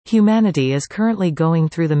Humanity is currently going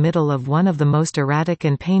through the middle of one of the most erratic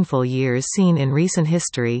and painful years seen in recent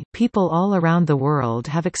history. People all around the world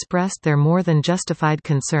have expressed their more than justified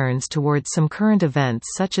concerns towards some current events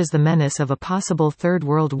such as the menace of a possible Third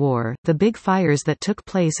World War, the big fires that took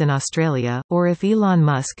place in Australia, or if Elon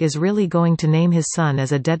Musk is really going to name his son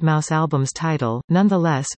as a Deadmau5 album's title.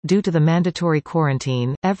 Nonetheless, due to the mandatory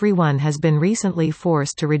quarantine, everyone has been recently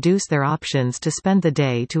forced to reduce their options to spend the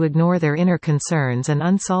day to ignore their inner concerns and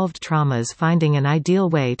unsolved traumas. Finding an ideal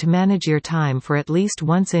way to manage your time for at least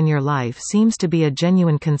once in your life seems to be a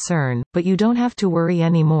genuine concern, but you don't have to worry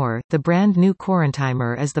anymore. The brand new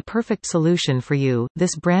Quarantimer is the perfect solution for you.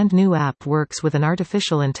 This brand new app works with an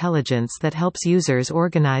artificial intelligence that helps users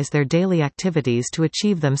organize their daily activities to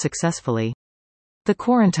achieve them successfully. The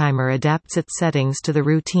Quarantimer adapts its settings to the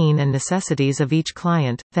routine and necessities of each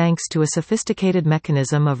client, thanks to a sophisticated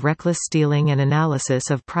mechanism of reckless stealing and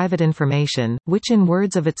analysis of private information, which in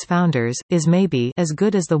words of its founders, is maybe as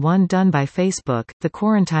good as the one done by Facebook. The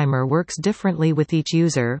Quarantimer works differently with each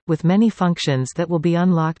user, with many functions that will be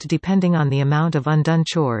unlocked depending on the amount of undone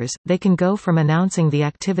chores. They can go from announcing the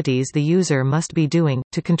activities the user must be doing,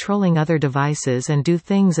 to controlling other devices and do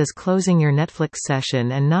things as closing your Netflix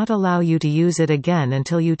session and not allow you to use it again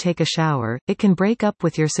until you take a shower. It can break up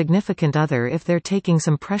with your significant other if they're taking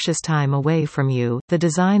some precious time away from you. The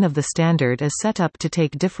design of the standard is set up to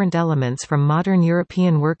take different elements from modern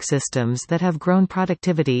European work systems that have grown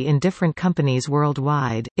productivity in different companies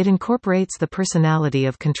worldwide. It incorporates the personality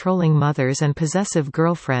of controlling mothers and possessive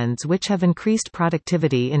girlfriends, which have increased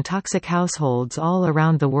productivity in toxic households all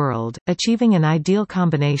around the world, achieving an ideal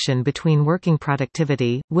combination between working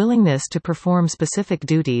productivity, willingness to perform specific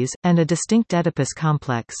duties, and a distinct Oedipus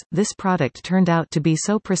complex. This product turned out to be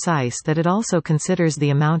so precise that it also considers the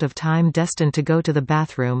amount of time destined to go to the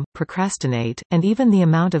bathroom, procrastinate, and even the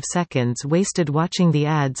amount of seconds wasted watching the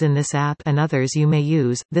ads in this app and others you may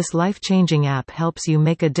use. This life-changing app helps you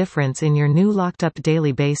make a difference in your new locked-up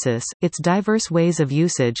daily basis. Its diverse ways of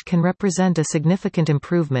usage can represent a significant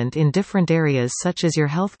improvement in different areas such as your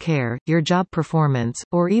health care, your job performance,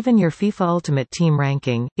 or even your FIFA Ultimate Team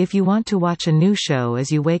ranking. If you want to watch a new show as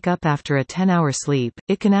you wake up after a 10-hour sleep,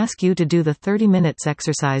 it can ask you to do the 30 minutes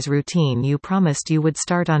exercise routine you promised you would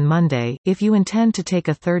start on Monday. If you intend to take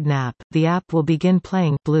a third nap, the app will begin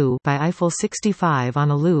playing Blue by Eiffel 65 on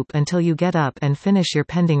a loop until you get up and finish your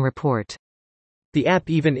pending report. The app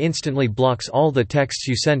even instantly blocks all the texts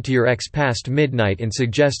you sent to your ex past midnight and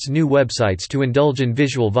suggests new websites to indulge in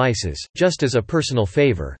visual vices, just as a personal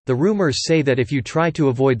favor. The rumors say that if you try to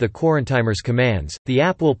avoid the Quarantimer's commands, the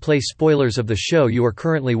app will play spoilers of the show you are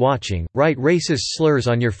currently watching, write racist slurs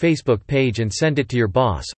on your Facebook page and send it to your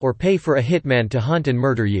boss, or pay for a hitman to hunt and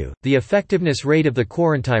murder you. The effectiveness rate of the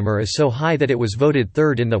Quarantimer is so high that it was voted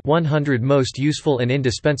third in the 100 most useful and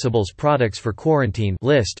indispensables products for quarantine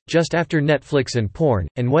list, just after Netflix and porn,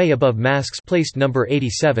 and way above masks placed number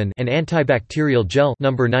 87 and antibacterial gel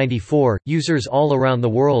number 94. Users all around the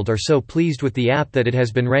world are so pleased with the app that it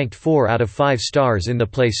has been ranked 4 out of 5 stars in the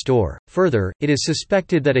Play Store. Further, it is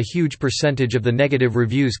suspected that a huge percentage of the negative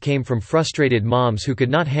reviews came from frustrated moms who could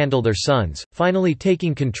not handle their sons finally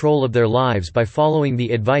taking control of their lives by following the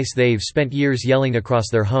advice they've spent years yelling across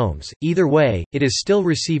their homes. Either way, it is still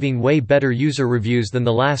receiving way better user reviews than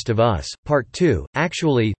The Last of Us Part 2.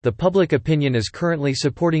 Actually, the public opinion is currently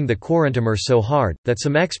supporting the Quarantimer so hard, that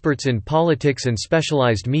some experts in politics and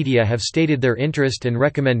specialized media have stated their interest and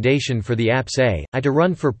recommendation for the app's AI to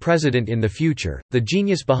run for president in the future. The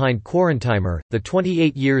genius behind Quarantimer, the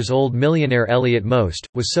 28-years-old millionaire Elliot Most,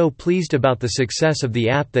 was so pleased about the success of the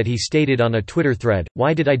app that he stated on a Twitter thread,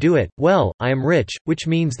 "Why did I do it? Well, I am rich, which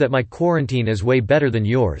means that my quarantine is way better than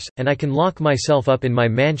yours, and I can lock myself up in my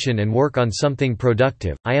mansion and work on something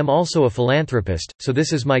productive. I am also a philanthropist, so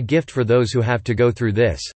this is my gift for those who have to go through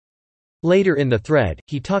this." Later in the thread,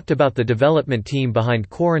 he talked about the development team behind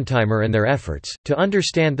Quarantimer and their efforts. To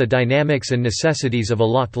understand the dynamics and necessities of a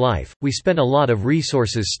locked life, we spent a lot of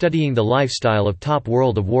resources studying the lifestyle of top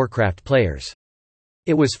World of Warcraft players.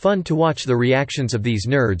 It was fun to watch the reactions of these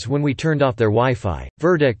nerds when we turned off their Wi-Fi.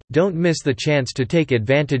 Verdict: don't miss the chance to take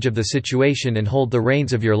advantage of the situation and hold the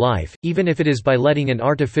reins of your life, even if it is by letting an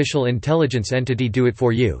artificial intelligence entity do it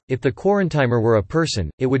for you. If the Quarantimer were a person,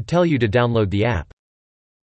 it would tell you to download the app.